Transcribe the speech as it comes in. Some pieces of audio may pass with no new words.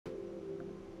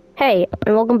Hey,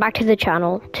 and welcome back to the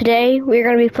channel. Today, we're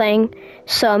going to be playing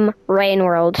some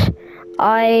Rainworld.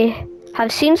 I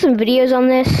have seen some videos on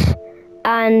this,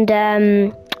 and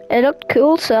it looked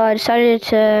cool, so I decided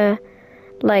to,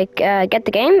 get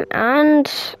the game,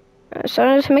 and I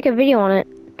started to make a video on it.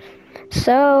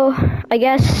 So, I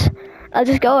guess I'll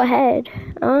just go ahead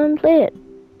and play it.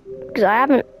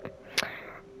 Because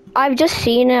I've just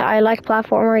seen it. I like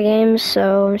platformer games,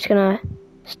 so I'm just gonna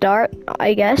start,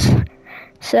 I guess.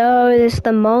 So there's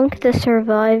the monk, the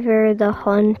survivor, the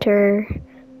hunter,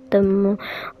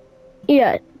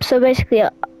 yeah. So basically,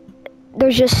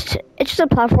 it's just a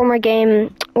platformer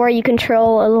game where you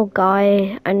control a little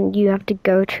guy and you have to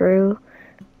go through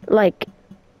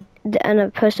in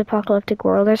a post-apocalyptic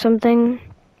world or something.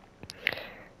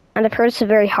 And I've heard it's a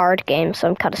very hard game, so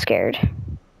I'm kind of scared.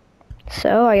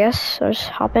 So I guess I'll just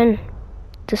hop in.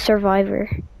 The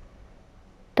survivor,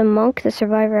 the monk, the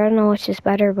survivor. I don't know which is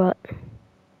better, but.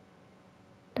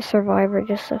 The survivor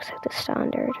just looks like the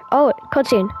standard. Oh,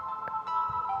 cutscene.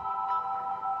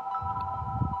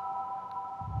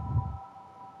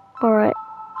 Alright.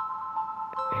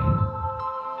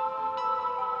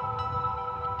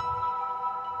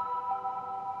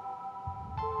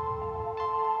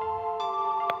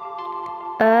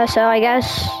 So I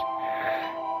guess...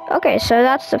 Okay, so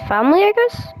that's the family, I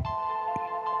guess?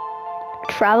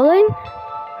 Traveling?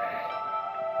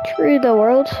 Through the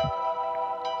world.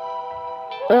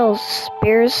 Little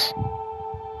spears.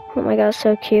 Oh my god,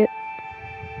 so cute.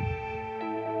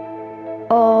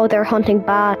 Oh, they're hunting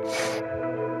bats.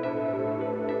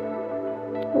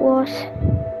 What?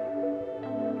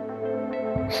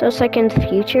 So it's like in the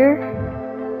future?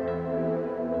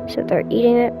 So they're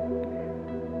eating it?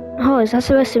 Oh, is that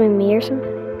supposed to be me or something?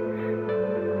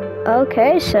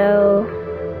 Okay, so...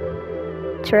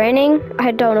 It's raining?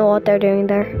 I don't know what they're doing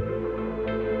there.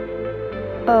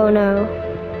 Oh no.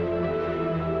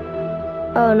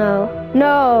 Oh no.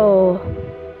 No!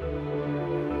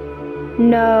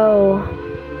 No.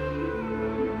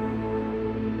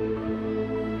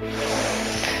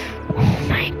 Oh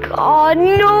my god,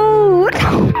 no!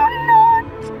 No,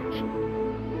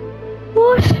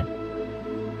 what?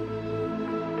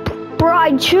 Bro,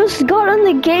 I just got on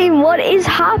the game. What is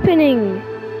happening?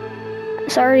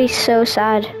 It's already so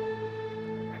sad.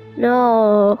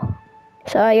 No.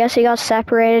 So I guess he got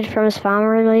separated from his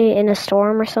family in a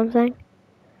storm or something.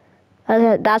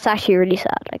 That's actually really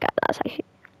sad.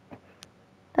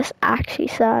 That's actually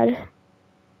sad.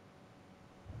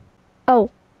 Oh,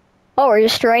 we're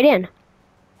just right in.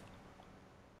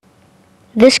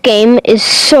 This game is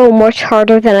so much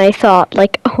harder than I thought.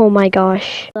 Like, oh my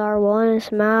gosh. R1 is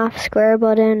map, square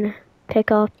button,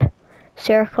 pick up,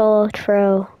 circle,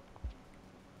 throw.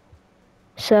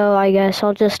 So I guess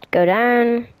I'll just go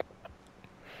down,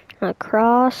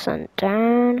 across and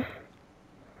down.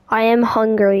 I am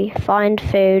hungry. Find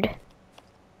food.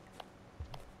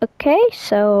 Okay,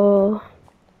 so...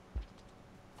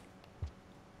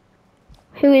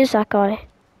 Who is that guy?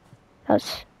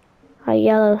 That's a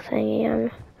yellow thingy.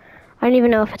 I don't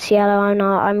even know if it's yellow.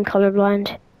 I'm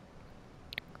colorblind.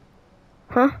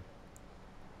 Huh?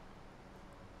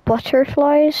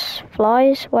 Butterflies?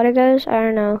 Flies? What are those? I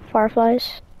don't know.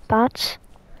 Fireflies? Bats?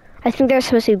 I think they're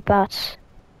supposed to be bats.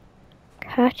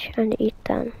 Catch and eat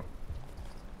them.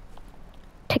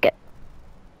 Ticket.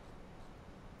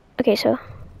 Okay, so...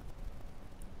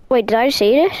 Wait, did I just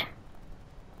eat it?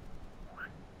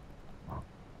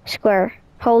 Square.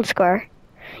 Hold square.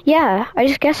 Yeah, I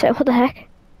just guessed it. What the heck?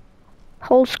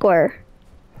 Hold square.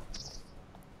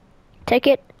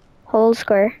 Ticket. Hold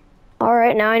square.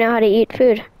 Alright, now I know how to eat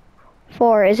food.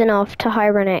 4 is enough to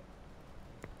hibernate.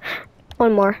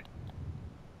 One more.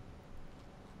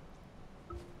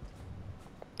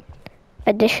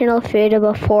 Additional food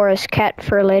above 4 is kept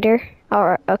for later.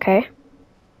 Alright, okay.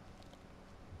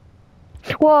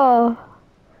 Whoa!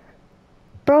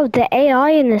 Bro, the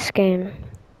AI in this game.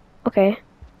 Okay.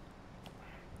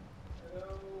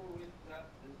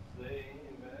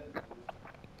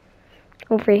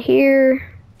 Over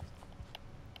here.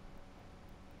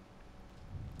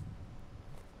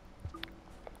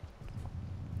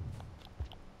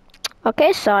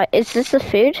 Okay, so is this the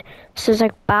food? So there's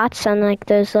like bats and like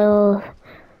those little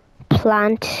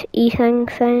plant eating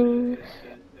things.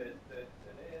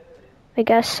 I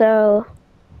guess so.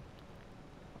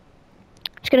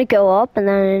 It's gonna go up and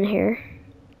then in here.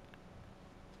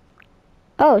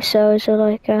 Oh, so is it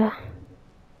like a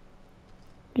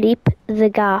leap the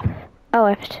gap? Oh, I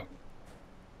have to.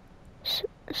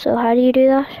 So how do you do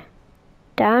that?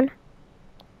 Down?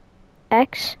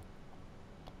 X?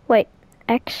 Wait,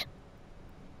 X?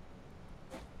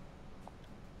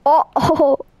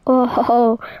 Oh,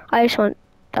 Oh, I just want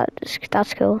that.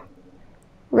 That's cool.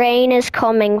 Rain is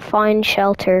coming. Find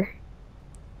shelter.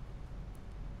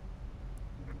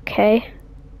 Okay.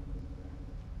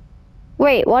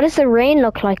 Wait, what does the rain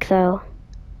look like though?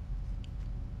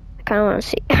 I kind of want to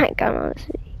see. I kind of want to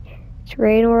see. It's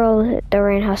Rainworld. The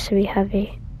rain has to be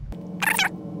heavy.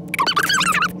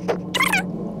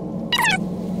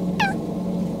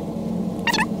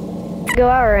 Go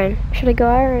out or in? Should I go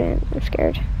out or in? I'm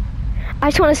scared. I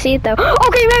just want to see it though.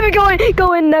 Okay, maybe go in.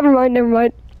 Go in. Never mind. Never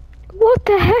mind. What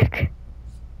the heck?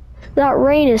 That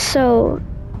rain is so.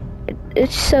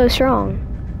 It's so strong.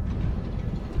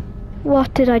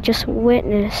 What did I just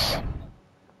witness?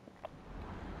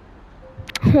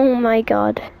 Oh my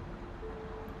god.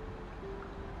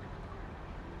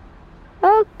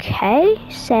 Okay,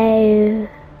 so.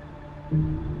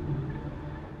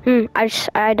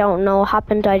 I don't know what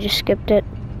happened. I just skipped it.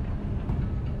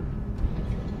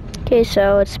 Okay,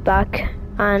 so it's back,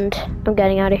 and I'm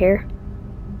getting out of here.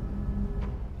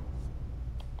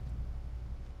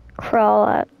 Crawl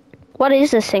out. What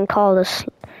is this thing called? This,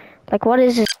 like, what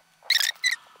is this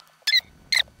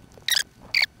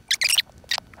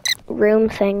room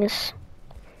things?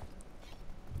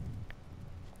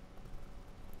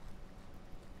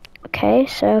 Okay,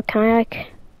 so can I like?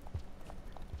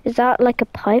 Is that like a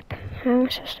pipe? How am I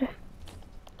supposed to?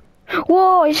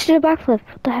 Whoa! I just did a backflip.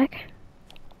 What the heck?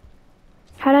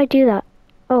 How did I do that?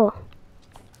 Oh.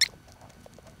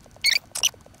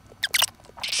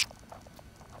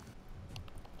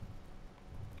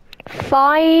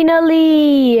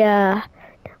 Finally!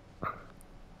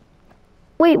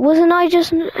 Wait, wasn't I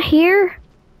just here?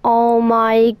 Oh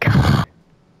my god.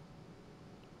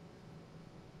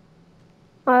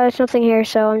 There's nothing here,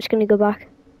 so I'm just gonna go back.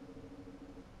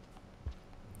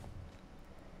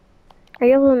 Are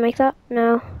you able to make that?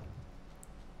 No.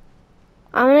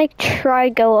 I'm gonna try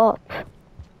go up.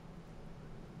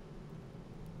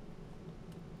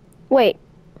 Wait.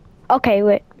 Okay,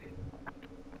 wait.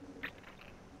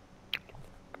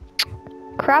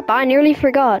 Crap, I nearly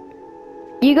forgot.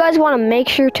 You guys want to make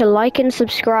sure to like and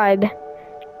subscribe.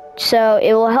 So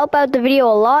it will help out the video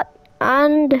a lot,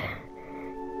 and it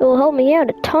will help me out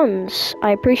a tons.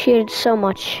 I appreciate it so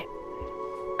much.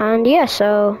 And yeah,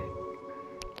 so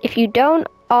if you don't,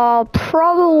 I'll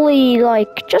probably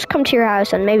like just come to your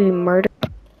house and maybe murder.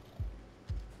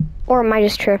 Or am I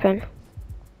just tripping?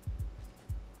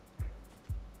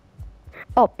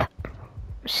 Up.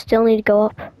 Still need to go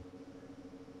up.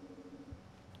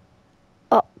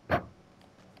 Up.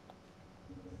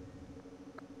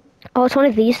 Oh, it's one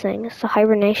of these things, the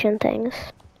hibernation things.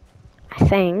 I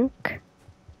think.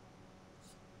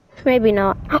 Maybe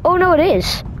not. Oh no, it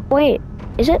is. Wait,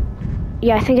 is it?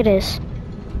 Yeah, I think it is.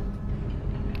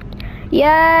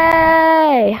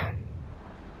 Yay!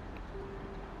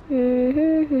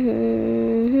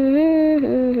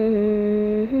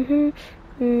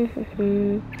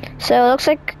 So it looks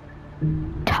like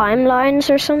timelines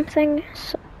or something.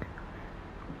 So,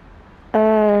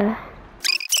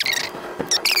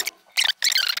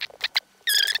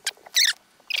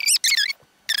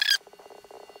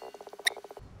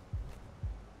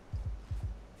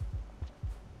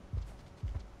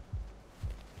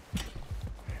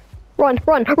 Run,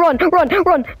 run, run, run,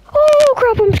 run! Oh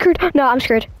crap, I'm screwed. No, I'm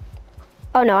screwed.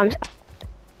 Oh no,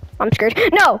 I'm scared.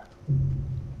 No!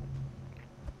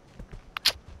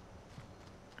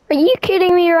 Are you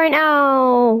kidding me right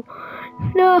now?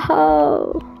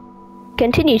 No!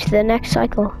 Continue to the next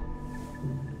cycle.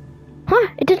 Huh,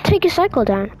 it didn't take a cycle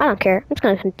down. I don't care. I'm just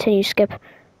gonna continue skip.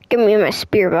 Give me my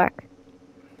spear back.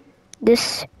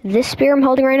 This spear I'm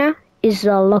holding right now is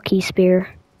the lucky spear.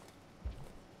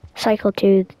 Cycle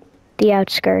to the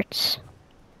outskirts.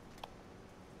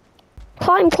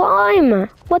 Climb, climb!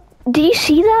 What? Do you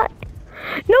see that?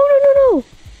 No, no, no,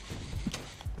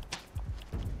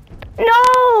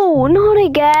 no! No! Not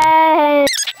again!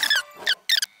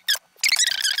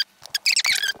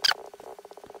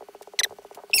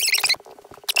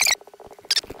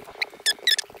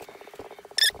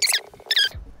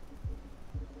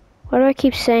 Why do I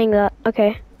keep saying that?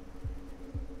 Okay.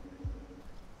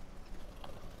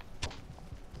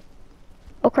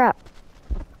 Oh crap.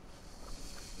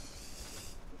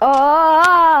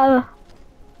 Oh!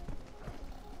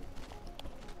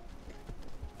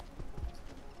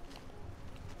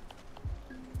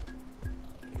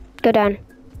 Go down.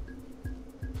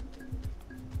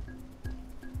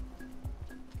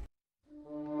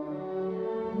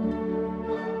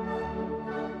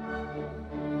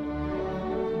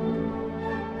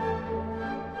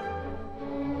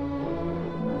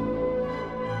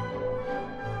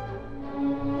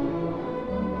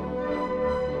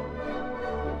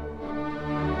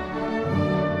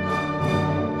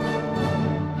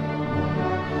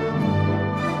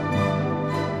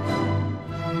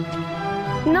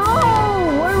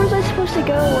 supposed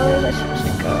to go? Where was I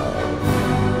supposed to go?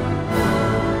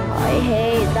 I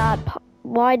hate that.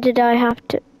 Why did I have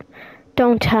to?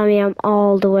 Don't tell me I'm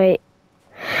all the way.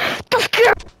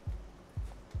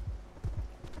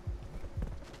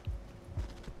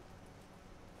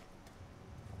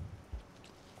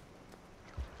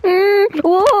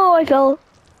 Whoa, I fell.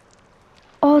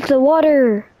 Oh, it's the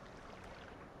water.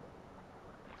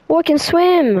 Oh, I can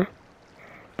swim.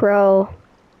 Bro.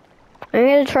 I'm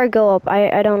gonna try to go up.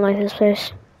 I don't like this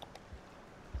place.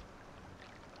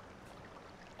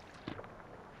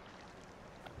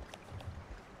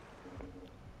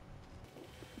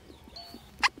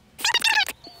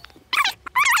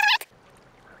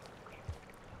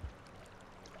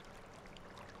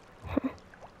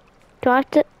 Do I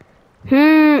have to?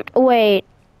 Wait.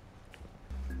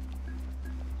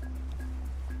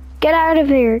 Get out of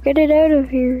here. Get it out of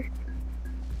here.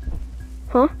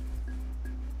 Huh?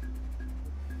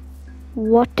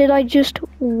 What did I just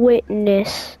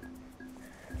witness?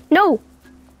 No!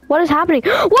 What is happening?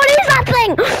 What is that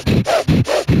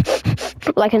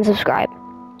thing? Like and subscribe.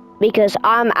 Because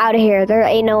I'm out of here. There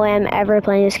ain't no way I'm ever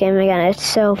playing this game again. It's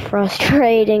so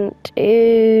frustrating,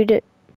 dude.